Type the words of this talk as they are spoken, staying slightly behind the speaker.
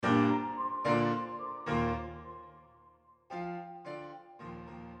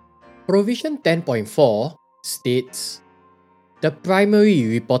Provision 10.4 states, the primary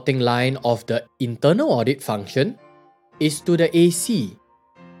reporting line of the internal audit function is to the AC,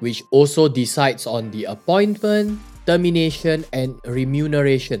 which also decides on the appointment, termination, and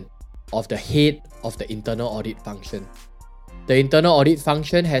remuneration of the head of the internal audit function. The internal audit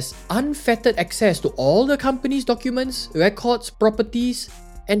function has unfettered access to all the company's documents, records, properties,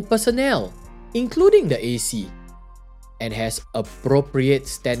 and personnel, including the AC, and has appropriate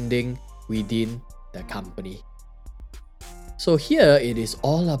standing within the company. So here it is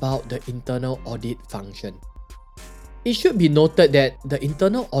all about the internal audit function. It should be noted that the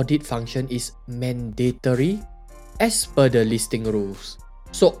internal audit function is mandatory as per the listing rules.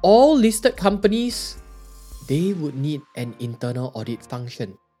 So all listed companies, they would need an internal audit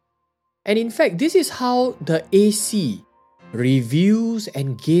function. And in fact, this is how the AC reviews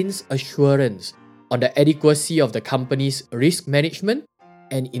and gains assurance on the adequacy of the company's risk management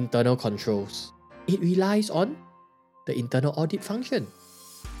and internal controls. It relies on the internal audit function.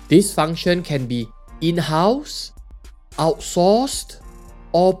 This function can be in-house, outsourced,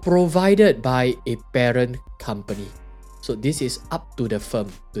 or provided by a parent company. So this is up to the firm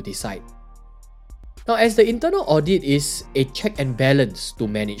to decide. Now, as the internal audit is a check and balance to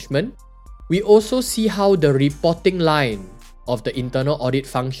management, we also see how the reporting line of the internal audit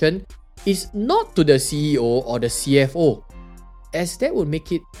function is not to the CEO or the CFO, as that would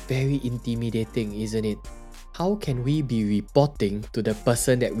make it very intimidating, isn't it? How can we be reporting to the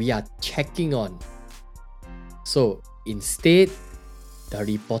person that we are checking on? So instead, the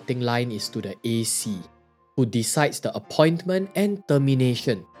reporting line is to the AC, who decides the appointment and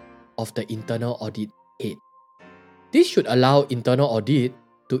termination of the internal audit head. This should allow internal audit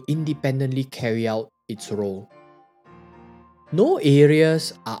to independently carry out its role. No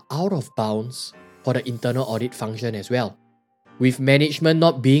areas are out of bounds for the internal audit function as well, with management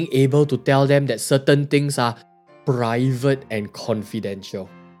not being able to tell them that certain things are private and confidential.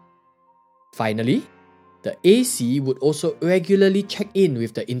 Finally, the AC would also regularly check in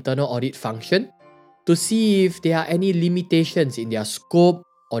with the internal audit function to see if there are any limitations in their scope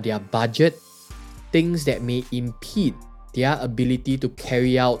or their budget, things that may impede their ability to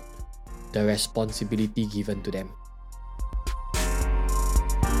carry out the responsibility given to them.